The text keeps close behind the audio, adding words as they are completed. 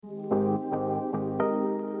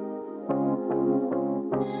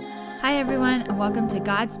Hi, everyone, and welcome to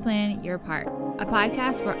God's Plan, Your Part, a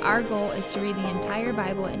podcast where our goal is to read the entire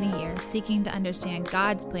Bible in a year, seeking to understand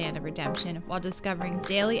God's plan of redemption while discovering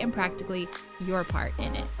daily and practically your part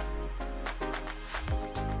in it.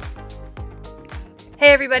 Hey,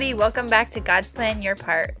 everybody, welcome back to God's Plan, Your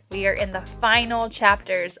Part. We are in the final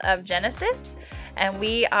chapters of Genesis, and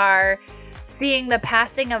we are seeing the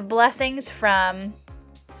passing of blessings from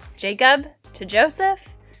Jacob to Joseph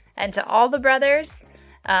and to all the brothers.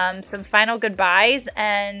 Some final goodbyes,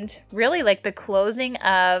 and really like the closing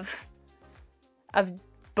of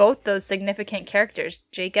both those significant characters,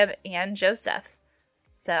 Jacob and Joseph.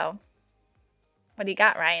 So, what do you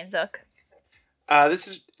got, Ryan Zook?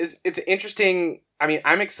 It's interesting. I mean,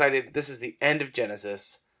 I'm excited. This is the end of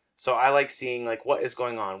Genesis, so I like seeing like what is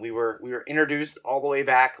going on. We were introduced all the way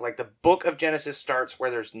back. Like the book of Genesis starts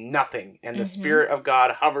where there's nothing, and the Spirit of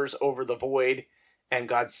God hovers over the void. And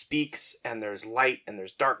God speaks, and there's light, and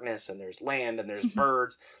there's darkness, and there's land, and there's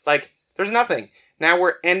birds. Like, there's nothing. Now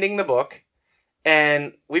we're ending the book,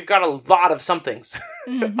 and we've got a lot of somethings.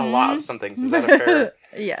 A lot of somethings. Is that a fair?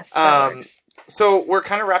 Yes, that works. So we're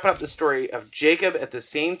kind of wrapping up the story of Jacob at the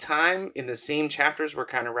same time. In the same chapters, we're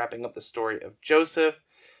kind of wrapping up the story of Joseph.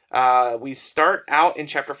 We start out in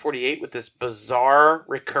chapter 48 with this bizarre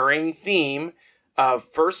recurring theme of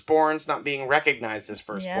firstborns not being recognized as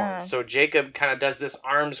firstborns. Yeah. So Jacob kind of does this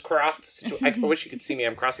arms crossed situation. I wish you could see me.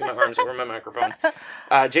 I'm crossing my arms over my microphone.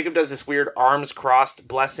 Jacob does this weird arms crossed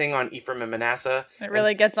blessing on Ephraim and Manasseh. It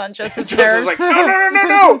really gets on Joseph's nerves. Joseph's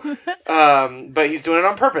like, no. But he's doing it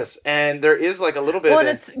on purpose. And there is like a little bit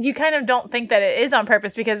of you kind of don't think that it is on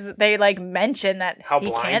purpose because they like mention that how he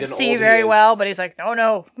blind can't and see old very he is. well, but he's like,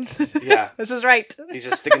 no. Yeah. This is right. He's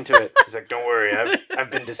just sticking to it. He's like, don't worry.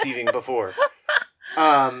 I've been deceiving before.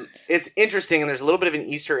 It's interesting, and there's a little bit of an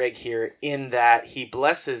Easter egg here in that he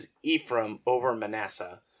blesses Ephraim over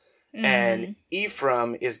Manasseh. And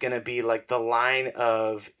Ephraim is going to be like the line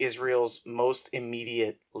of Israel's most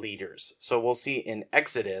immediate leaders. So we'll see in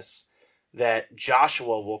Exodus that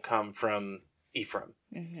Joshua will come from Ephraim.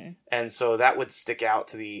 And so that would stick out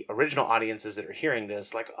to the original audiences that are hearing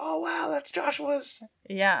this, like, oh, wow, that's Joshua's,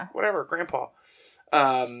 whatever, grandpa.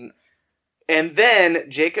 And then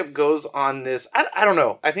Jacob goes on this. I don't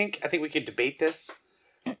know. I think we could debate this.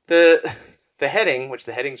 The heading, which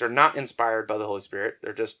the headings are not inspired by the Holy Spirit,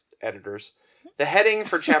 they're just editors. The heading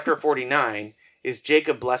for chapter 49 is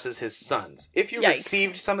Jacob blesses his sons. If you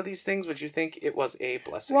received some of these things, would you think it was a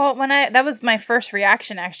blessing? Well, that was my first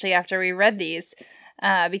reaction actually after we read these,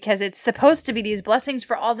 because it's supposed to be these blessings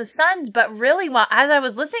for all the sons, but really, as I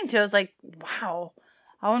was listening to it, I was like, wow.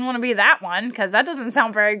 I wouldn't want to be that one because that doesn't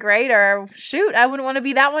sound very great. Or shoot, I wouldn't want to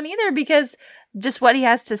be that one either because just what he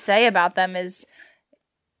has to say about them is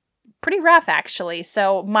pretty rough, actually.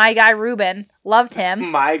 So my guy Reuben, loved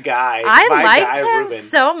him. I liked him Reuben.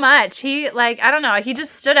 So much. He I don't know. He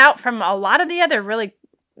just stood out from a lot of the other really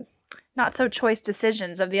not so choice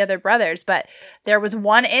decisions of the other brothers. But there was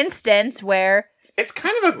one instance where it's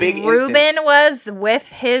kind of a big Reuben was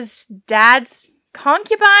with his dad's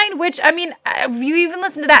concubine, which, I mean, you even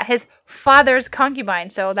listen to that, his father's concubine,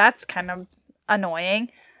 so that's kind of annoying.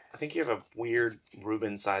 I think you have a weird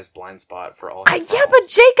Reuben-sized blind spot for all his yeah, but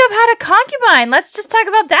Jacob had a concubine. Let's just talk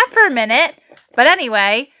about that for a minute. But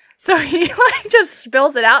anyway, so he just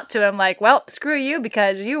spills it out to him like, well, screw you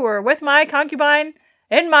because you were with my concubine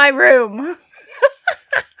in my room.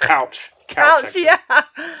 Couch, yeah.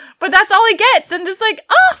 But that's all he gets, and just like,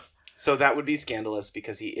 oh! So that would be scandalous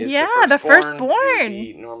because he is the firstborn. He would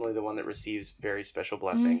be normally the one that receives very special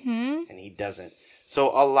blessing, and he doesn't. So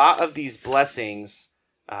a lot of these blessings,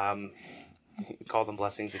 call them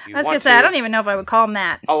blessings if you want to. I was going to say, I don't even know if I would call them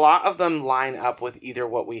that. A lot of them line up with either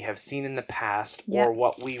what we have seen in the past or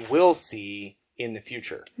what we will see in the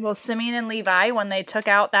future. Well, Simeon and Levi, when they took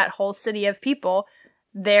out that whole city of people,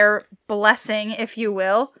 their blessing, if you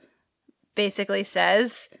will, basically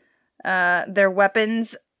says their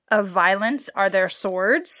weapons of violence are their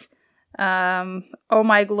swords. Oh,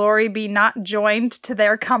 my glory be not joined to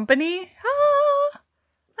their company. I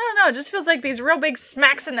don't know. It just feels like these real big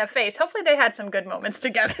smacks in the face. Hopefully they had some good moments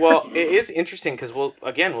together. Well, it is interesting because we'll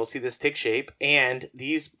see this take shape. And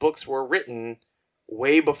these books were written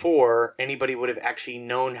way before anybody would have actually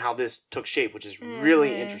known how this took shape, which is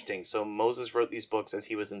really interesting. So Moses wrote these books as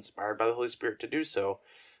he was inspired by the Holy Spirit to do so.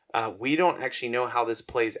 We don't actually know how this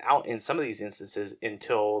plays out in some of these instances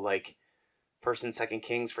until like 1st and 2nd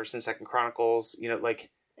Kings, 1st and 2nd Chronicles. You know, like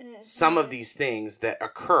some of these things that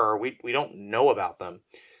occur, we don't know about them.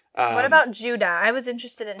 What about Judah? I was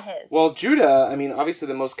interested in his. Well, Judah, I mean, obviously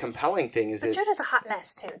the most compelling thing is that Judah's a hot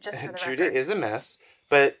mess too. Just for the record, Judah is a mess,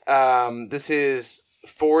 but this is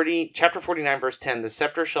chapter 49, verse 10, the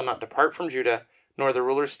scepter shall not depart from Judah, nor the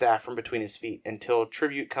ruler's staff from between his feet, until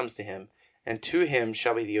tribute comes to him, and to him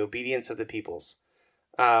shall be the obedience of the peoples.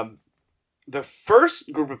 The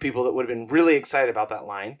first group of people that would have been really excited about that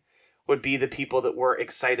line would be the people that were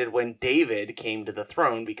excited when David came to the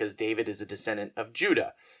throne, because David is a descendant of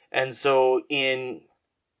Judah. And so in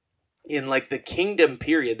like the kingdom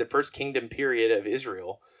period, the first kingdom period of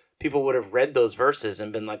Israel, people would have read those verses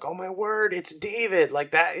and been like, oh my word, it's David.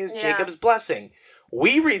 Like, that is Jacob's blessing.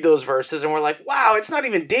 We read those verses and we're like, wow, it's not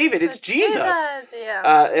even David, it's Jesus.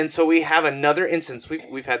 Yeah. And so we have another instance.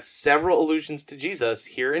 We've had several allusions to Jesus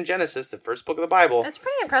here in Genesis, the first book of the Bible. That's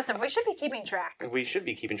pretty impressive. We should be keeping track. We should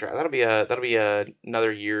be keeping track. That'll be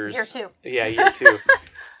another year's... Year 2. Yeah, year 2.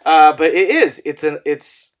 But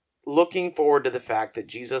it's looking forward to the fact that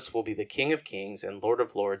Jesus will be the King of Kings and Lord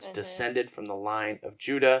of Lords, descended from the line of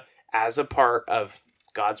Judah as a part of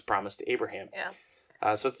God's promise to Abraham.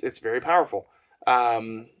 Yeah. So it's very powerful.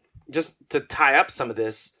 Just to tie up some of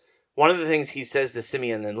this, one of the things he says to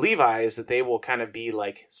Simeon and Levi is that they will kind of be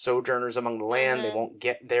like sojourners among the land. They won't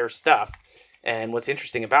get their stuff. And what's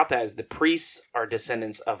interesting about that is the priests are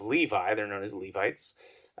descendants of Levi. They're known as Levites.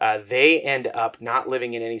 They end up not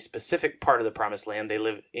living in any specific part of the promised land. They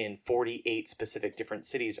live in 48 specific different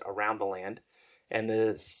cities around the land. And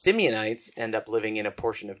the Simeonites end up living in a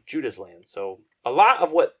portion of Judah's land. So a lot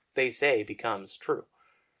of what they say becomes true.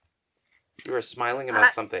 You were smiling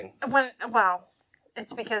about something.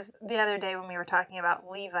 It's because the other day when we were talking about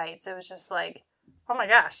Levites, it was just like, oh my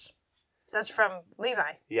gosh, that's from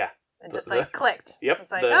Levi. Yeah. It just clicked. Yep.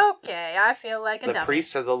 It's like, okay, I feel like a dummy. The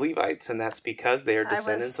priests are the Levites, and that's because they are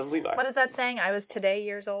descendants of Levi. What is that saying? I was today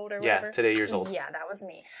years old or whatever? Yeah, today years old. Yeah, that was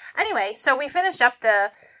me. Anyway, so we finished up the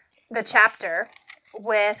chapter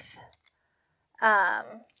with...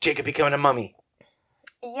 Jacob becoming a mummy.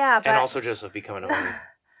 Yeah, but... And also Joseph becoming a mummy.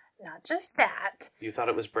 Not just that. You thought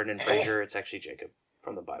it was Brendan Fraser. It's actually Jacob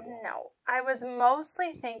from the Bible. No. I was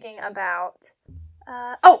mostly thinking about...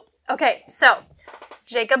 okay. So,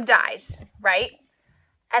 Jacob dies, right?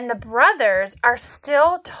 And the brothers are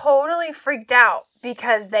still totally freaked out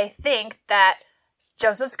because they think that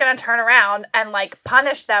Joseph's going to turn around and,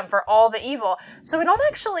 punish them for all the evil. So we don't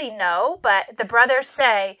actually know, but the brothers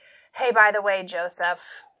say, hey, by the way,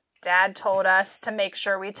 Joseph, Dad told us to make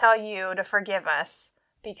sure we tell you to forgive us.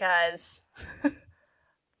 Because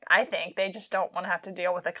I think they just don't want to have to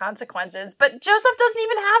deal with the consequences. But Joseph doesn't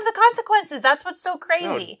even have the consequences. That's what's so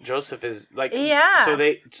crazy. No, Joseph is Yeah. So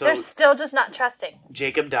they're still just not trusting.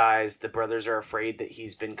 Jacob dies. The brothers are afraid that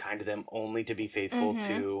he's been kind to them only to be faithful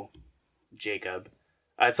to Jacob.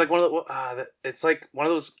 It's like one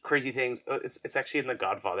of those crazy things. It's actually in The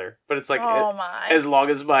Godfather, but it's like, as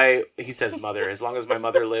long as he says mother, as long as my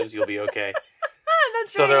mother lives, you'll be okay.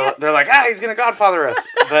 So they're like, he's gonna Godfather us,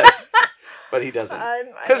 but he doesn't,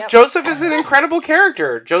 because Joseph is an incredible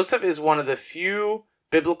character. Joseph is one of the few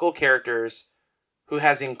biblical characters who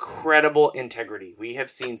has incredible integrity. We have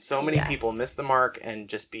seen so many people miss the mark and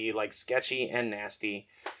just be sketchy and nasty,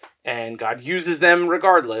 and God uses them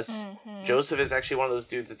regardless. Joseph is actually one of those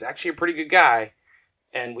dudes that's actually a pretty good guy.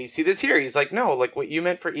 And we see this here. He's like, no, what you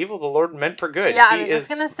meant for evil, the Lord meant for good. Yeah, I was just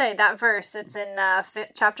going to say that verse. It's in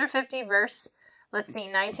chapter 50, verse,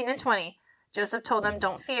 19 and 20. Joseph told them,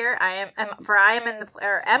 don't fear, am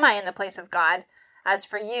I in the place of God? As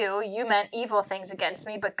for you, you meant evil things against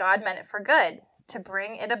me, but God meant it for good, to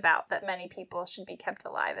bring it about that many people should be kept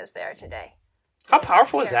alive as they are today. So how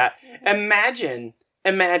powerful is that?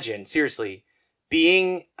 Imagine, seriously,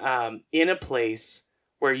 being in a place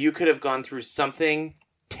where you could have gone through something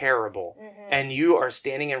terrible, and you are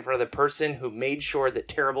standing in front of the person who made sure that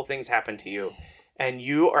terrible things happened to you, and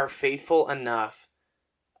you are faithful enough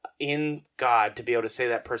in God to be able to say to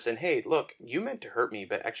that person, hey, look, you meant to hurt me,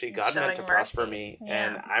 but actually God meant to prosper me,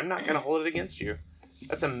 and I'm not going to hold it against you.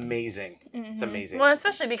 That's amazing. It's amazing. Well,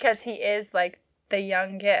 especially because he is the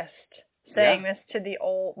youngest, saying this to the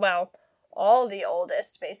all the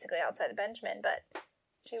oldest, basically, outside of Benjamin, but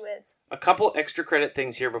Jew is. A couple extra credit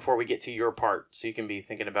things here before we get to your part, so you can be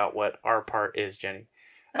thinking about what our part is, Jenny.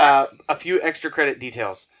 A few extra credit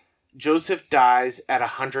details. Joseph dies at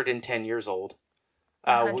 110 years old.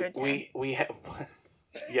 110. We have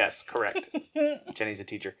yes, correct. Jenny's a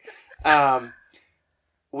teacher.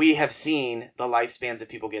 We have seen the lifespans of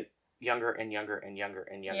people get younger and younger and younger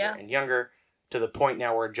and younger and younger, to the point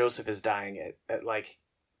now where Joseph is dying at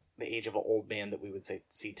the age of an old man that we would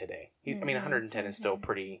see today. 110 is still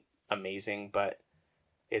pretty amazing, but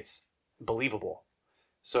it's believable.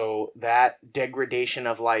 So that degradation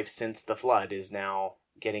of life since the flood is now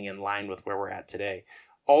getting in line with where we're at today.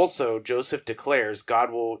 Also, Joseph declares,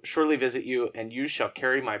 God will surely visit you, and you shall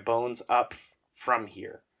carry my bones up from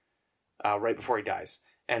here, right before he dies.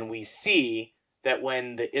 And we see that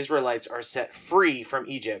when the Israelites are set free from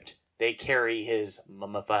Egypt, they carry his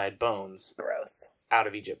mummified bones Gross. out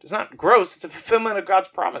of Egypt. It's not gross. It's a fulfillment of God's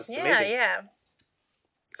promise. It's amazing. Yeah.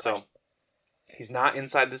 So, he's not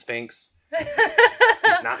inside the Sphinx.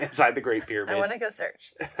 He's not inside the Great Pyramid. I want to go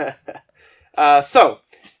search. So,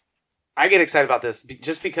 I get excited about this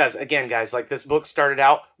just because, again, guys, like this book started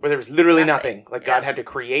out where there was literally nothing. Like God had to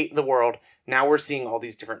create the world. Now we're seeing all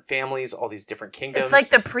these different families, all these different kingdoms. It's like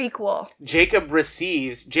the prequel. Jacob,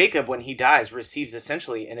 when he dies, receives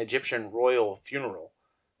essentially an Egyptian royal funeral,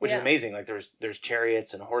 which is amazing. Like there's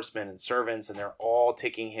chariots and horsemen and servants, and they're all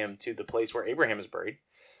taking him to the place where Abraham is buried,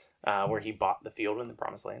 where he bought the field in the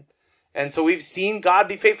promised land. And so we've seen God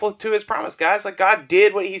be faithful to his promise, guys. Like God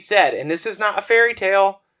did what he said. And this is not a fairy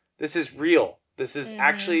tale. This is real. This is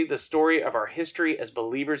actually the story of our history as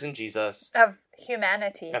believers in Jesus. Of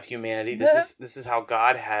humanity. This is how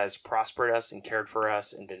God has prospered us and cared for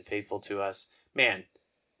us and been faithful to us. Man,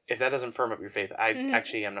 if that doesn't firm up your faith, I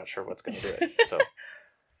actually am not sure what's going to do it.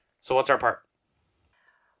 So what's our part?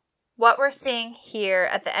 What we're seeing here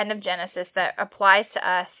at the end of Genesis that applies to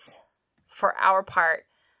us for our part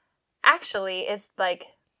actually is like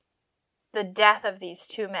the death of these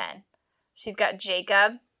two men. So you've got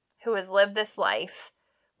Jacob, who has lived this life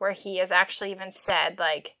where he has actually even said,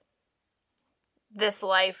 like, this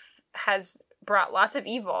life has brought lots of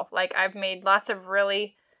evil. Like, I've made lots of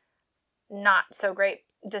really not so great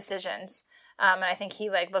decisions. And I think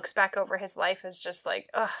he, like, looks back over his life as just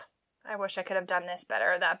like, ugh, I wish I could have done this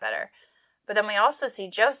better or that better. But then we also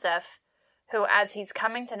see Joseph, who, as he's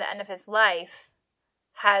coming to the end of his life,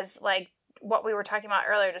 has, like, what we were talking about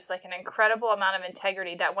earlier, just, like, an incredible amount of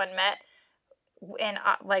integrity that when met in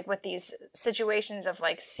like with these situations of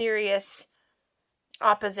like serious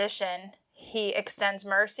opposition, he extends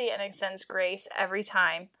mercy and extends grace every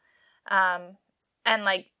time, and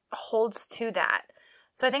like holds to that.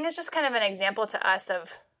 So I think it's just kind of an example to us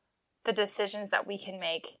of the decisions that we can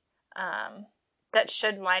make that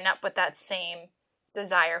should line up with that same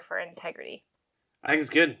desire for integrity. I think it's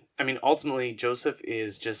good. I mean, ultimately, Joseph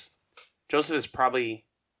is probably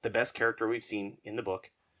the best character we've seen in the book.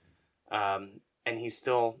 And he's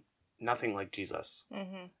still nothing like Jesus.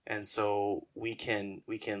 Mm-hmm. And so we can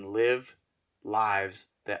live lives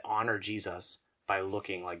that honor Jesus by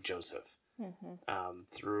looking like Joseph. Mm-hmm.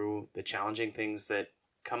 Through the challenging things that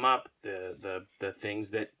come up, the things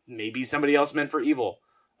that maybe somebody else meant for evil,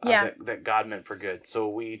 that God meant for good. So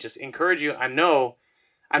we just encourage you. I know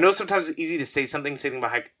sometimes it's easy to say something sitting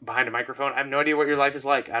behind a microphone. I have no idea what your life is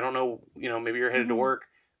like. I don't know, maybe you're headed to work,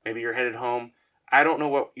 maybe you're headed home. I don't know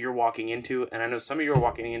what you're walking into, and I know some of you are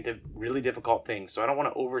walking into really difficult things, so I don't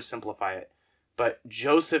want to oversimplify it. But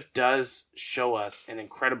Joseph does show us an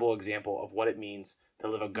incredible example of what it means to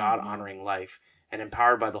live a God-honoring life, and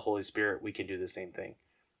empowered by the Holy Spirit, we can do the same thing.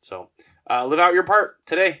 So, live out your part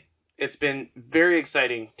today. It's been very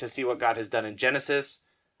exciting to see what God has done in Genesis.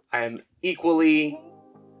 I am equally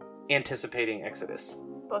anticipating Exodus.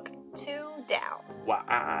 Book 2 down.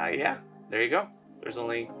 Wow, yeah, there you go. There's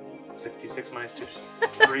only 66 minus 2.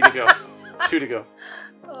 3 to go. 2 to go.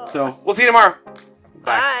 Oh. So, we'll see you tomorrow.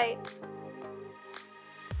 Bye.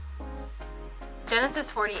 Genesis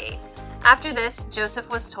 48. After this, Joseph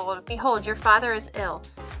was told, "Behold, your father is ill."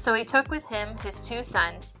 So he took with him his 2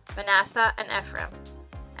 sons, Manasseh and Ephraim.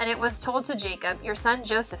 And it was told to Jacob, "Your son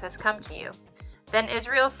Joseph has come to you." Then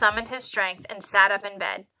Israel summoned his strength and sat up in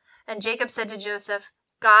bed. And Jacob said to Joseph,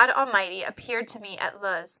 "God Almighty appeared to me at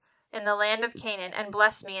Luz, in the land of Canaan, and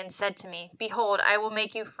blessed me, and said to me, Behold, I will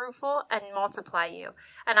make you fruitful and multiply you,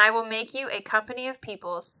 and I will make you a company of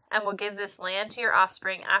peoples, and will give this land to your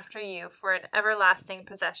offspring after you for an everlasting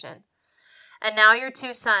possession. And now your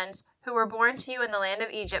 2 sons, who were born to you in the land of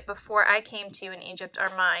Egypt before I came to you in Egypt,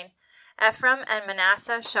 are mine. Ephraim and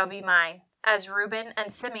Manasseh shall be mine, as Reuben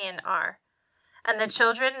and Simeon are. And the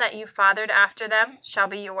children that you fathered after them shall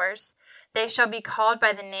be yours. They shall be called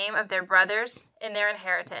by the name of their brothers in their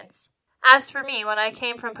inheritance. As for me, when I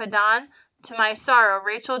came from Padan, to my sorrow,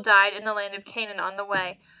 Rachel died in the land of Canaan on the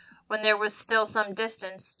way, when there was still some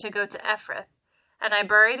distance to go to Ephrath. And I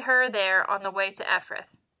buried her there on the way to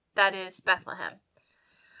Ephrath, that is, Bethlehem.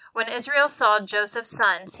 When Israel saw Joseph's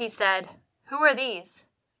sons, he said, Who are these?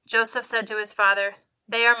 Joseph said to his father,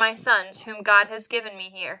 They are my sons, whom God has given me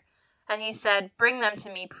here. And he said, Bring them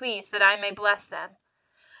to me, please, that I may bless them.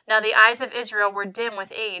 Now the eyes of Israel were dim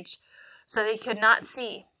with age, so they could not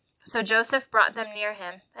see. So Joseph brought them near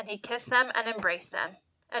him, and he kissed them and embraced them.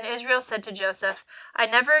 And Israel said to Joseph, I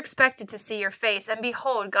never expected to see your face, and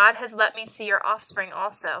behold, God has let me see your offspring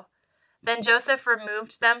also. Then Joseph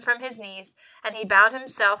removed them from his knees, and he bowed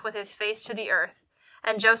himself with his face to the earth.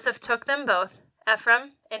 And Joseph took them both,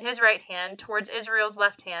 Ephraim in his right hand towards Israel's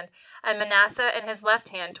left hand, and Manasseh in his left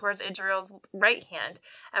hand towards Israel's right hand,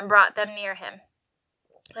 and brought them near him.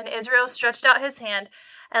 And Israel stretched out his hand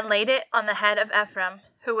and laid it on the head of Ephraim,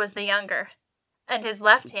 who was the younger, and his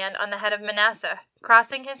left hand on the head of Manasseh,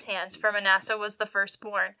 crossing his hands, for Manasseh was the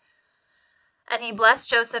firstborn. And he blessed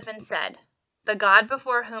Joseph and said, The God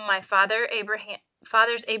before whom my fathers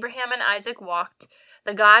Abraham and Isaac walked,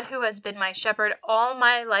 the God who has been my shepherd all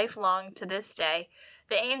my life long to this day,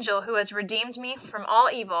 the angel who has redeemed me from all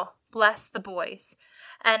evil, bless the boys.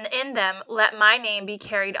 And in them let my name be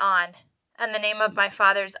carried on, and the name of my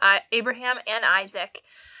fathers Abraham and Isaac,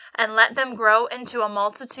 and let them grow into a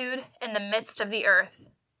multitude in the midst of the earth.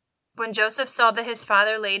 When Joseph saw that his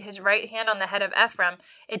father laid his right hand on the head of Ephraim,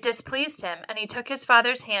 it displeased him, and he took his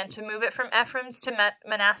father's hand to move it from Ephraim's to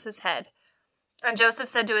Manasseh's head. And Joseph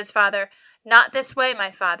said to his father, Not this way,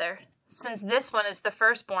 my father. Since this one is the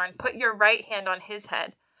firstborn, put your right hand on his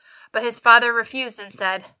head. But his father refused and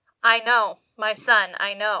said, I know, my son,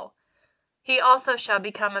 I know. He also shall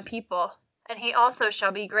become a people, and he also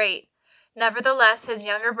shall be great. Nevertheless, his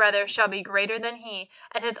younger brother shall be greater than he,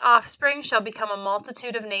 and his offspring shall become a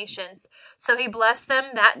multitude of nations. So he blessed them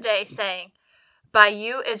that day, saying, By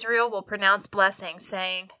you Israel will pronounce blessing,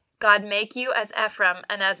 saying, God make you as Ephraim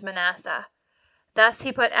and as Manasseh. Thus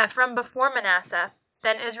he put Ephraim before Manasseh.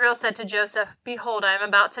 Then Israel said to Joseph, Behold, I am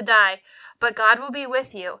about to die, but God will be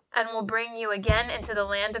with you, and will bring you again into the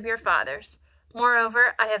land of your fathers.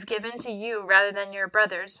 Moreover, I have given to you, rather than your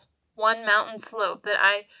brothers, one mountain slope that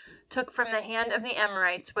I took from the hand of the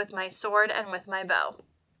Amorites with my sword and with my bow.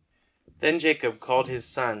 Then Jacob called his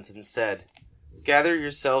sons and said, Gather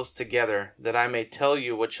yourselves together, that I may tell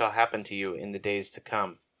you what shall happen to you in the days to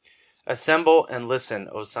come. Assemble and listen,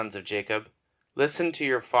 O sons of Jacob. Listen to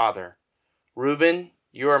your father. Reuben,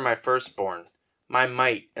 you are my firstborn, my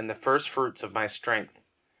might, and the firstfruits of my strength,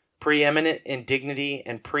 preeminent in dignity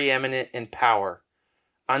and preeminent in power.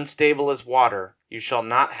 Unstable as water, you shall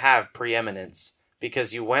not have preeminence,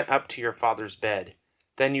 because you went up to your father's bed.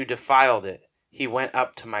 Then you defiled it. He went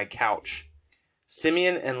up to my couch.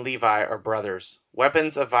 Simeon and Levi are brothers.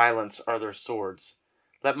 Weapons of violence are their swords.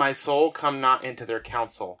 Let my soul come not into their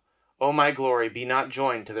counsel. O my glory, be not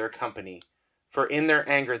joined to their company. For in their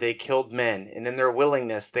anger they killed men, and in their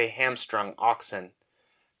willingness they hamstrung oxen.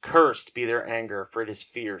 Cursed be their anger, for it is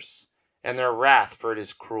fierce, and their wrath, for it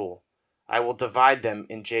is cruel. I will divide them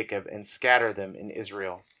in Jacob, and scatter them in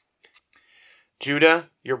Israel. Judah,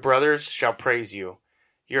 your brothers shall praise you.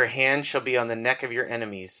 Your hand shall be on the neck of your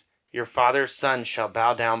enemies. Your father's son shall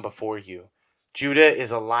bow down before you. Judah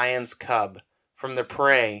is a lion's cub. From the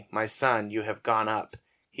prey, my son, you have gone up.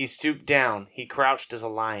 He stooped down, he crouched as a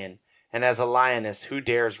lion, and as a lioness, who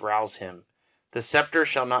dares rouse him? The scepter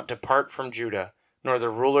shall not depart from Judah, nor the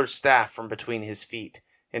ruler's staff from between his feet,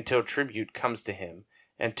 until tribute comes to him,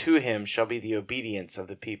 and to him shall be the obedience of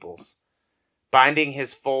the peoples. Binding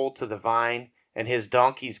his foal to the vine, and his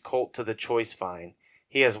donkey's colt to the choice vine,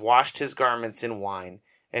 he has washed his garments in wine,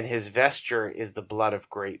 and his vesture is the blood of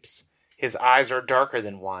grapes. His eyes are darker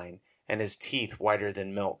than wine, and his teeth whiter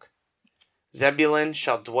than milk. Zebulun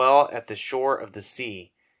shall dwell at the shore of the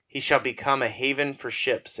sea. He shall become a haven for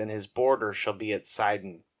ships, and his border shall be at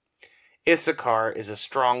Sidon. Issachar is a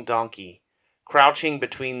strong donkey, crouching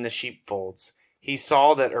between the sheepfolds. He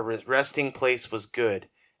saw that a resting place was good,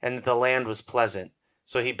 and that the land was pleasant.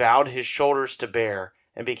 So he bowed his shoulders to bear,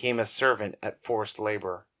 and became a servant at forced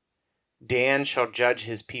labor. Dan shall judge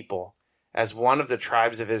his people, as one of the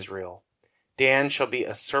tribes of Israel. Dan shall be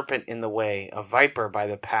a serpent in the way, a viper by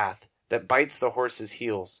the path, that bites the horse's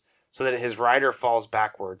heels, so that his rider falls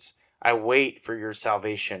backwards. I wait for your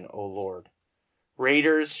salvation, O Lord.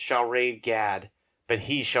 Raiders shall raid Gad, but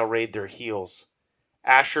he shall raid their heels.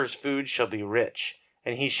 Asher's food shall be rich,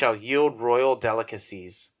 and he shall yield royal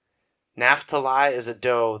delicacies. Naphtali is a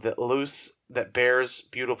doe that bears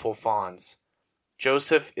beautiful fawns.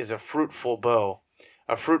 Joseph is a fruitful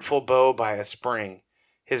bow by a spring.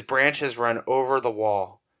 His branches run over the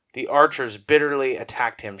wall. The archers bitterly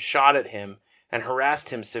attacked him, shot at him, and harassed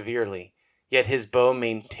him severely. Yet his bow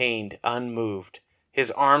maintained unmoved.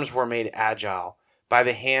 His arms were made agile by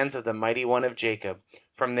the hands of the mighty one of Jacob.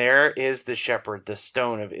 From there is the shepherd, the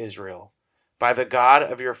stone of Israel. By the God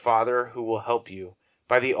of your father who will help you,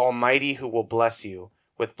 by the Almighty who will bless you,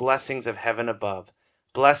 with blessings of heaven above,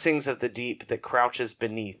 blessings of the deep that crouches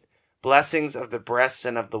beneath, blessings of the breasts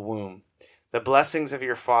and of the womb. The blessings of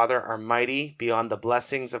your father are mighty beyond the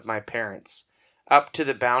blessings of my parents, up to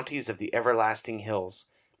the bounties of the everlasting hills.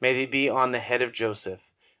 May they be on the head of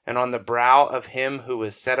Joseph, and on the brow of him who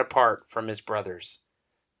was set apart from his brothers.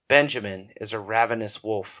 Benjamin is a ravenous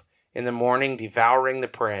wolf, in the morning devouring the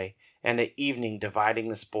prey, and at evening dividing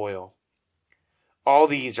the spoil. All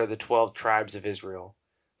these are the 12 tribes of Israel.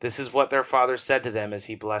 This is what their father said to them as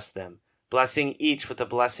he blessed them, blessing each with a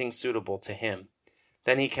blessing suitable to him.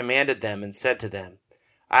 Then he commanded them and said to them,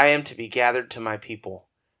 I am to be gathered to my people.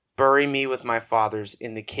 Bury me with my fathers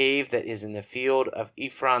in the cave that is in the field of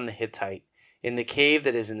Ephron the Hittite, in the cave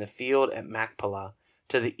that is in the field at Machpelah,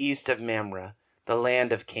 to the east of Mamre, the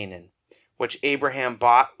land of Canaan, which Abraham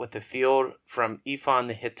bought with the field from Ephron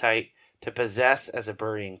the Hittite to possess as a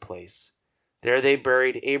burying place. There they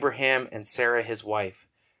buried Abraham and Sarah his wife.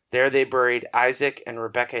 There they buried Isaac and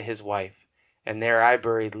Rebekah his wife. And there I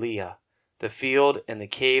buried Leah. The field and the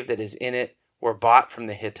cave that is in it were bought from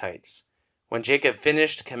the Hittites. When Jacob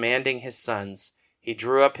finished commanding his sons, he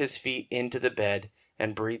drew up his feet into the bed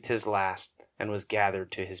and breathed his last, and was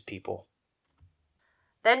gathered to his people.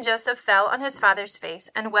 Then Joseph fell on his father's face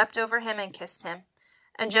and wept over him and kissed him.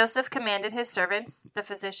 And Joseph commanded his servants, the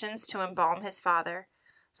physicians, to embalm his father.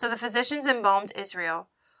 So the physicians embalmed Israel.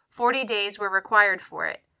 40 days were required for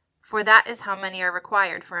it, for that is how many are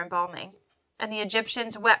required for embalming. And the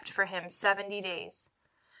Egyptians wept for him 70 days.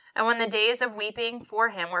 And when the days of weeping for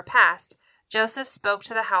him were past, Joseph spoke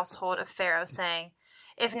to the household of Pharaoh, saying,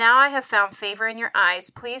 If now I have found favor in your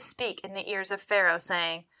eyes, please speak in the ears of Pharaoh,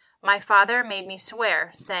 saying, My father made me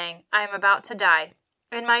swear, saying, I am about to die.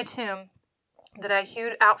 In my tomb that I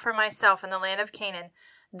hewed out for myself in the land of Canaan,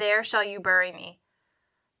 there shall you bury me.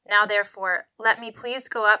 Now therefore, let me please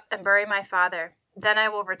go up and bury my father, then I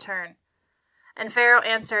will return. And Pharaoh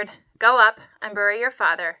answered, Go up and bury your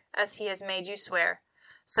father, as he has made you swear.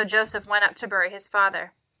 So Joseph went up to bury his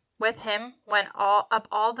father. With him went up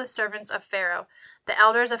all the servants of Pharaoh, the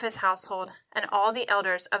elders of his household, and all the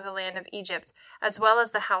elders of the land of Egypt, as well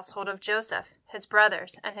as the household of Joseph, his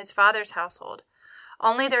brothers, and his father's household.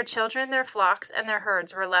 Only their children, their flocks, and their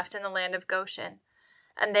herds were left in the land of Goshen.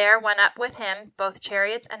 And there went up with him both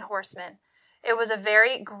chariots and horsemen. It was a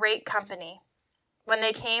very great company. When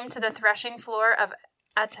they came to the threshing floor of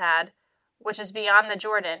Atad, which is beyond the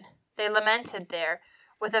Jordan, they lamented there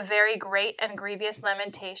with a very great and grievous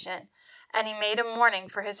lamentation, and he made a mourning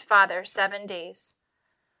for his father 7 days.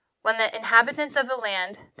 When the inhabitants of the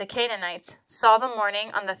land, the Canaanites, saw the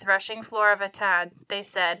mourning on the threshing floor of Atad, they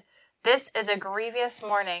said, This is a grievous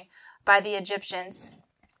mourning by the Egyptians.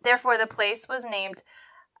 Therefore the place was named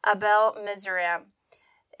Abel Mizraim.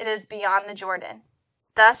 It is beyond the Jordan.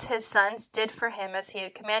 Thus his sons did for him as he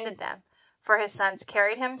had commanded them, for his sons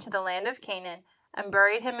carried him to the land of Canaan, and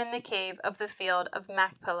buried him in the cave of the field of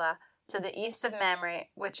Machpelah, to the east of Mamre,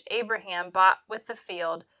 which Abraham bought with the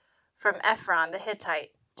field from Ephron the Hittite,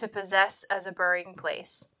 to possess as a burying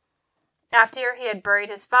place. After he had buried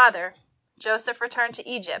his father, Joseph returned to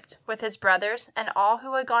Egypt with his brothers and all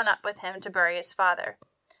who had gone up with him to bury his father.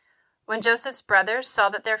 When Joseph's brothers saw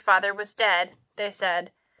that their father was dead, they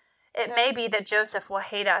said, It may be that Joseph will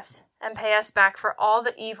hate us and pay us back for all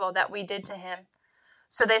the evil that we did to him.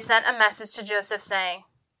 So they sent a message to Joseph saying,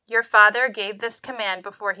 Your father gave this command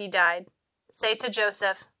before he died. Say to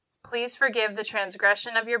Joseph, Please forgive the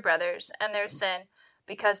transgression of your brothers and their sin,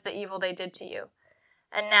 because the evil they did to you.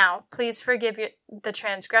 And now, please forgive the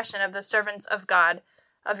transgression of the servants of God,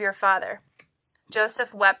 of your father.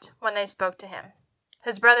 Joseph wept when they spoke to him.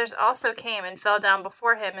 His brothers also came and fell down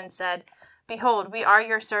before him and said, Behold, we are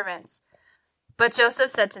your servants. But Joseph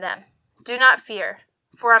said to them, Do not fear,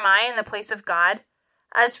 for am I in the place of God?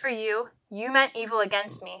 As for you, you meant evil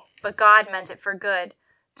against me, but God meant it for good,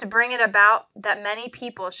 to bring it about that many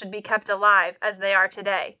people should be kept alive as they are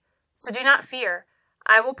today. So do not fear.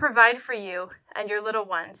 I will provide for you and your little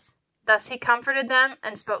ones. Thus he comforted them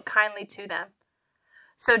and spoke kindly to them.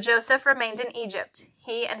 So Joseph remained in Egypt,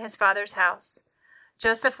 he and his father's house.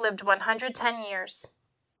 Joseph lived 110 years.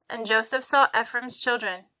 And Joseph saw Ephraim's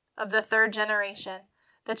children of the 3rd generation.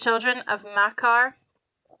 The children of Machir,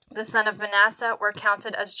 the son of Manasseh, were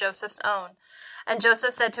counted as Joseph's own. And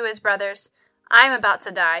Joseph said to his brothers, I am about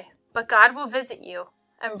to die, but God will visit you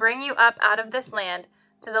and bring you up out of this land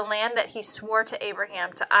to the land that he swore to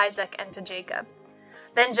Abraham, to Isaac, and to Jacob.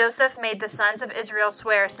 Then Joseph made the sons of Israel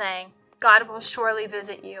swear, saying, God will surely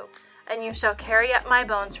visit you, and you shall carry up my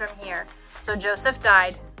bones from here. So Joseph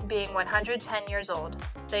died, being 110 years old.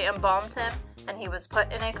 They embalmed him, and he was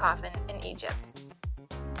put in a coffin in Egypt.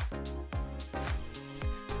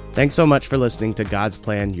 Thanks so much for listening to God's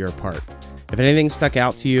Plan, Your Part. If anything stuck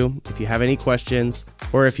out to you, if you have any questions,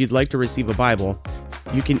 Or if you'd like to receive a Bible,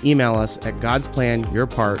 you can email us at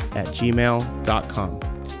godsplanyourpart@gmail.com.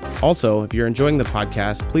 Also, if you're enjoying the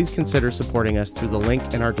podcast, please consider supporting us through the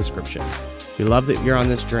link in our description. We love that you're on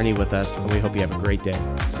this journey with us, and we hope you have a great day.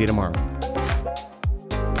 See you tomorrow.